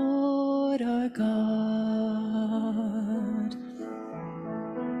Lord our God.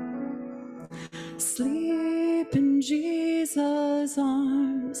 Sleep in Jesus'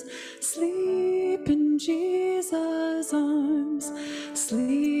 arms, sleep in Jesus' arms,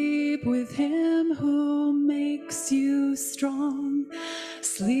 sleep with him who makes you strong,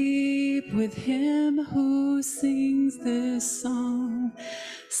 sleep with him who sings this song,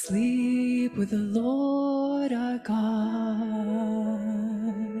 sleep with the Lord our God.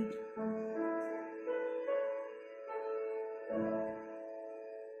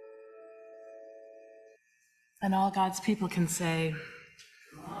 And all God's people can say,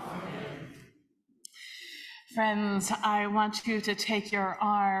 Amen. Friends, I want you to take your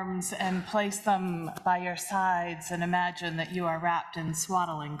arms and place them by your sides and imagine that you are wrapped in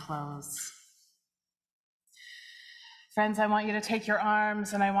swaddling clothes. Friends, I want you to take your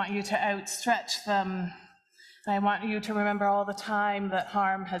arms and I want you to outstretch them. I want you to remember all the time that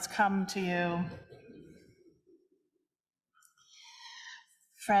harm has come to you.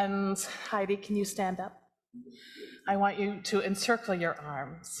 Friends, Heidi, can you stand up? I want you to encircle your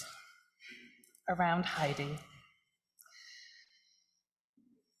arms around Heidi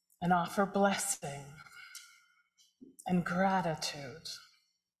and offer blessing and gratitude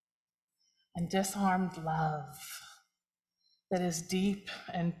and disarmed love that is deep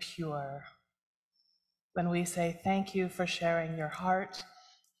and pure when we say thank you for sharing your heart,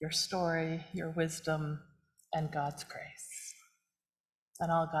 your story, your wisdom, and God's grace.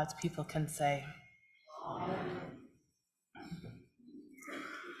 And all God's people can say, Amen.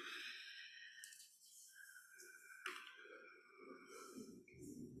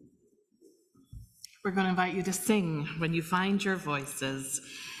 We're going to invite you to sing when you find your voices.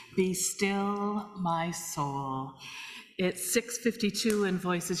 Be still, my soul. It's 6:52 in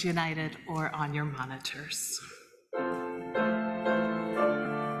Voices United or on your monitors.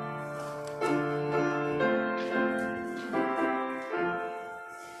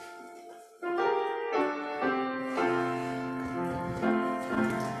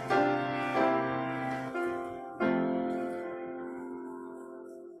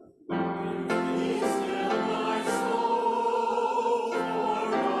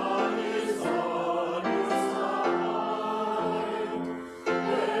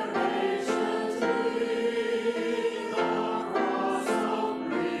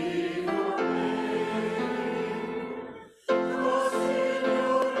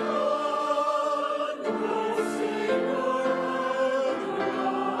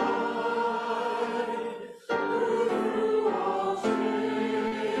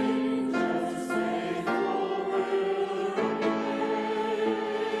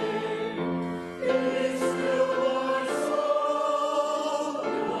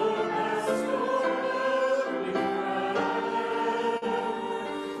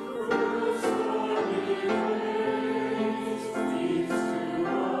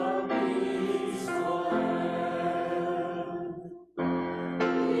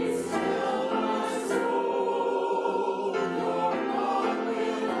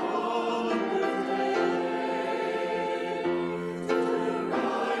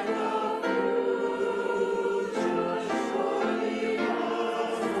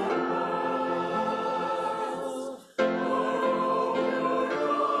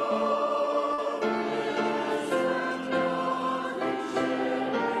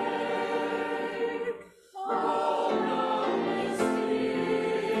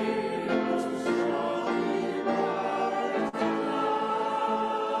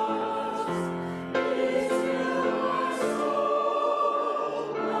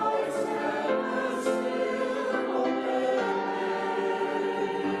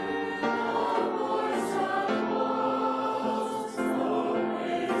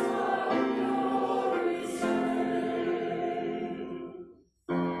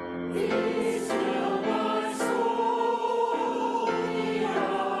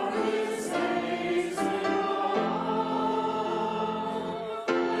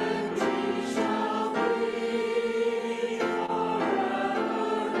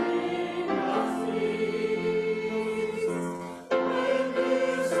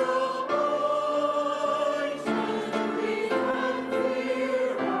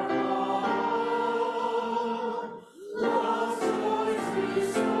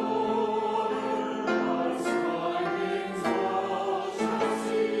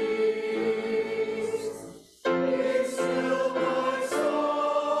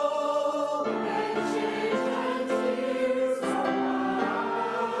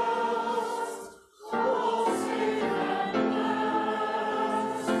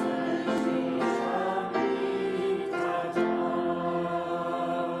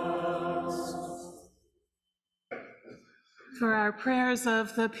 For our prayers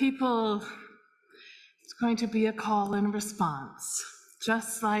of the people, it's going to be a call and response.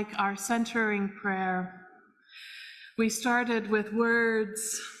 Just like our centering prayer, we started with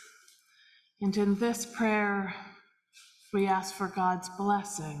words, and in this prayer, we ask for God's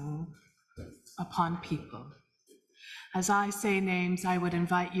blessing upon people. As I say names, I would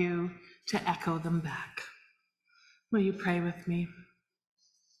invite you to echo them back. Will you pray with me?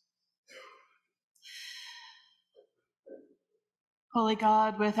 Holy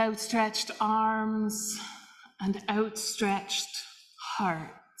God, with outstretched arms and outstretched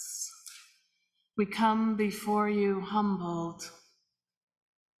hearts, we come before you humbled,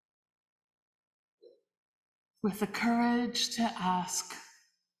 with the courage to ask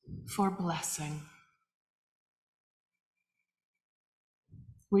for blessing.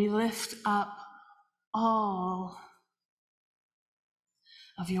 We lift up all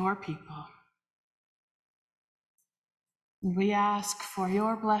of your people. We ask for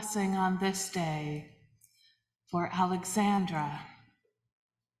your blessing on this day for Alexandra,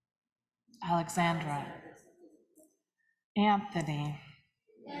 Anthony,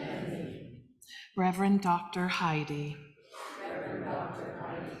 Reverend Dr. Heidi,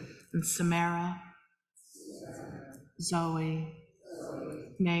 and Samara, Zoe,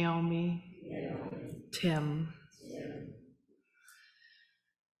 Naomi, Tim.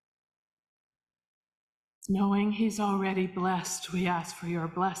 Knowing he's already blessed, we ask for your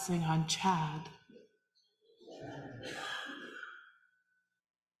blessing on Chad.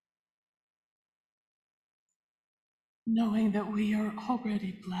 Knowing that we are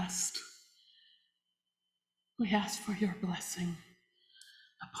already blessed, we ask for your blessing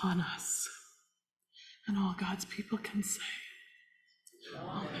upon us. And all God's people can say,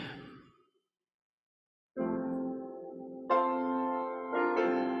 Amen.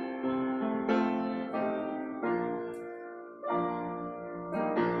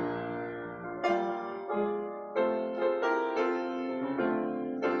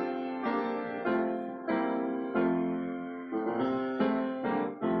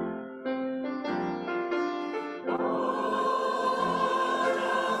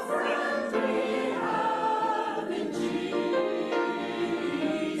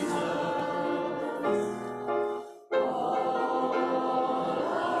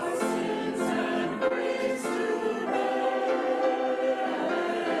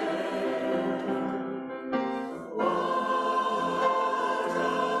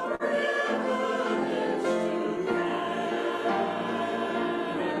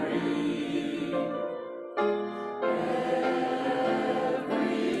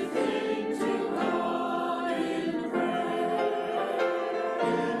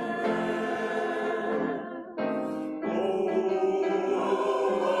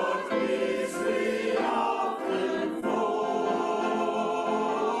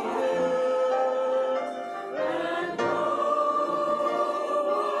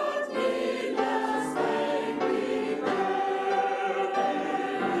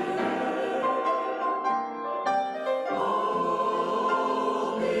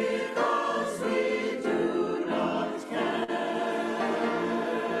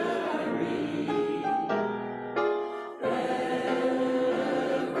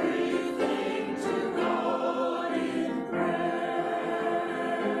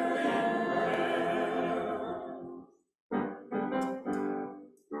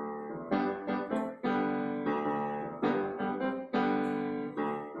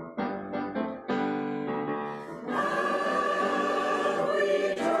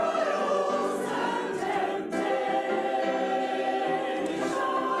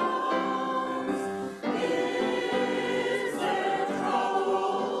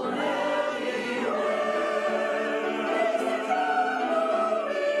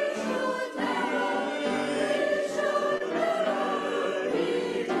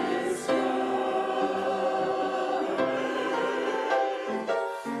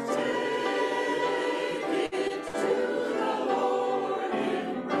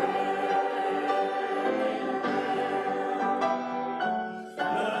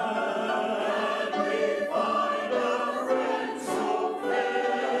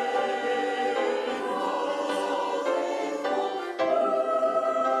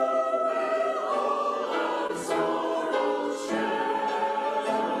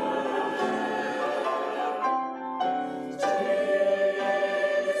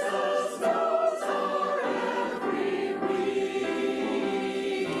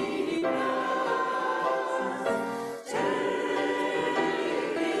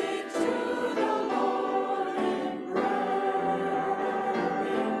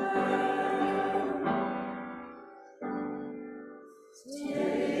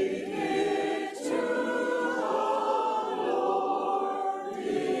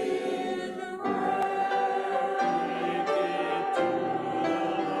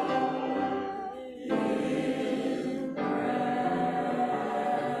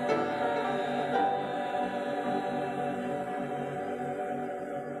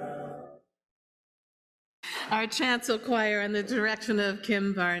 Our chancel choir in the direction of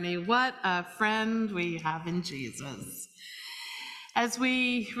Kim Barney. What a friend we have in Jesus. As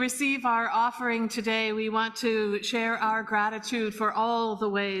we receive our offering today, we want to share our gratitude for all the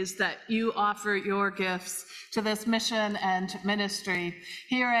ways that you offer your gifts to this mission and ministry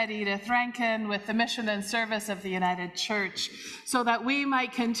here at Edith Rankin with the mission and service of the United Church, so that we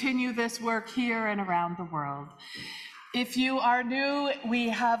might continue this work here and around the world. If you are new, we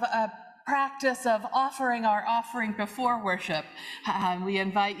have a practice of offering our offering before worship. We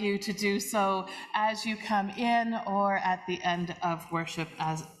invite you to do so as you come in or at the end of worship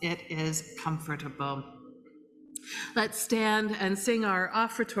as it is comfortable. Let's stand and sing our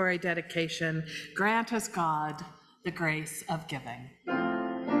offertory dedication. Grant us, God, the grace of giving.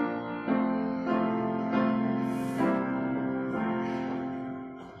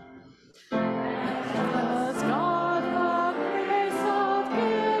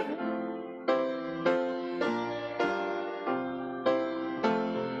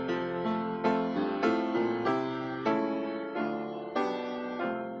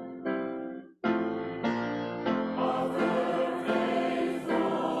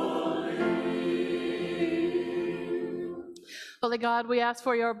 Holy God, we ask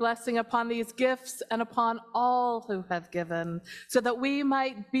for your blessing upon these gifts and upon all who have given, so that we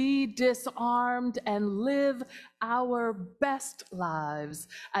might be disarmed and live our best lives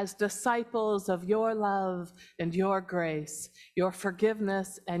as disciples of your love and your grace, your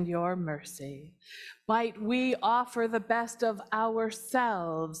forgiveness and your mercy. Might we offer the best of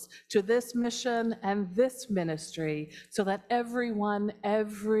ourselves to this mission and this ministry, so that everyone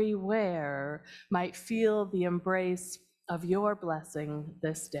everywhere might feel the embrace of your blessing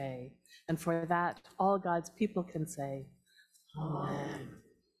this day. And for that, all God's people can say, Amen.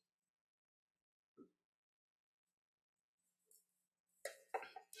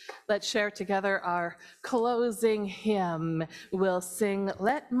 Let's share together our closing hymn. We'll sing,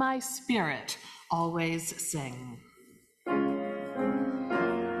 Let My Spirit Always Sing.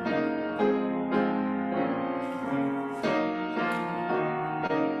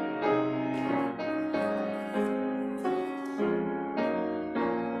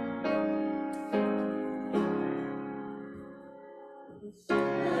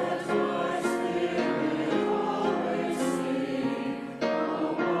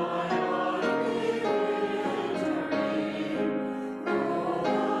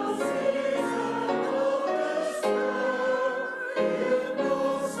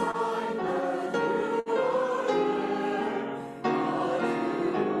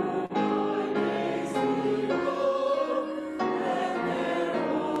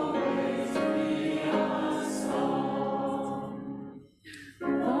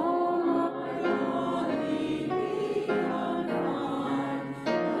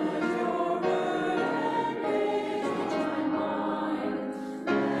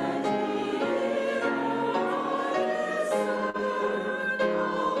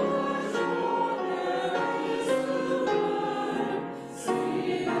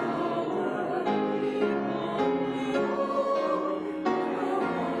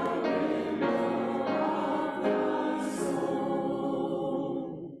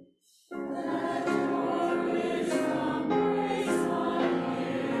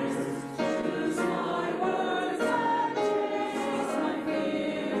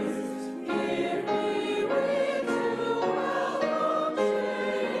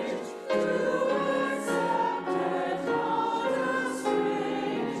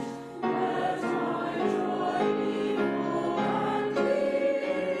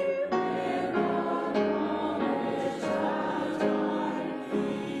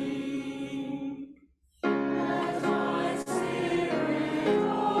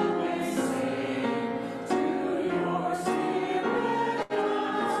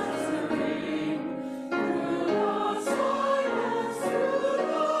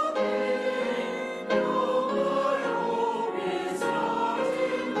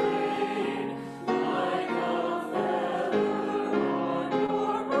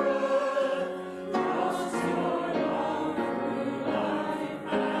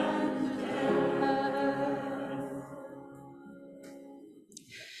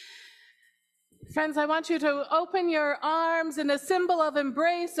 Friends, I want you to open your arms in a symbol of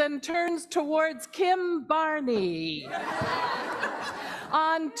embrace and turns towards Kim Barney.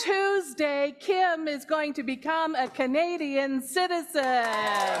 On Tuesday, Kim is going to become a Canadian citizen.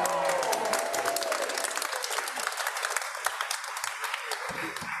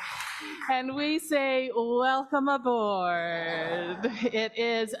 And we say, welcome aboard. It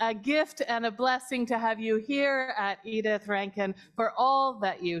is a gift and a blessing to have you here at Edith Rankin for all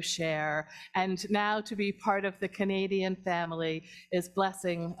that you share. And now to be part of the Canadian family is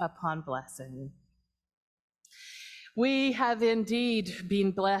blessing upon blessing. We have indeed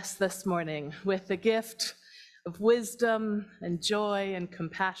been blessed this morning with the gift of wisdom and joy and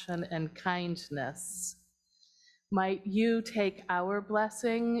compassion and kindness. Might you take our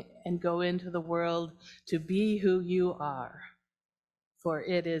blessing and go into the world to be who you are, for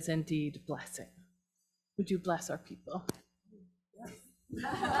it is indeed blessing. Would you bless our people?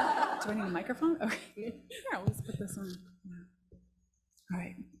 Do I need a microphone? Okay. Here, I'll just put this on. All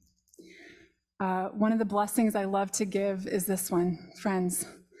right. One of the blessings I love to give is this one. Friends,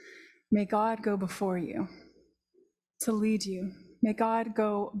 may God go before you to lead you. May God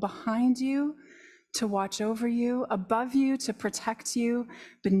go behind you to watch over you, above you to protect you,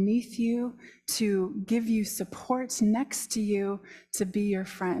 beneath you to give you support, next to you to be your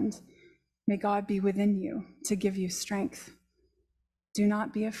friend. May God be within you to give you strength. Do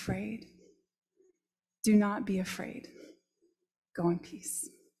not be afraid. Do not be afraid. Go in peace.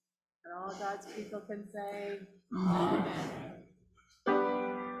 And all God's people can say, Amen.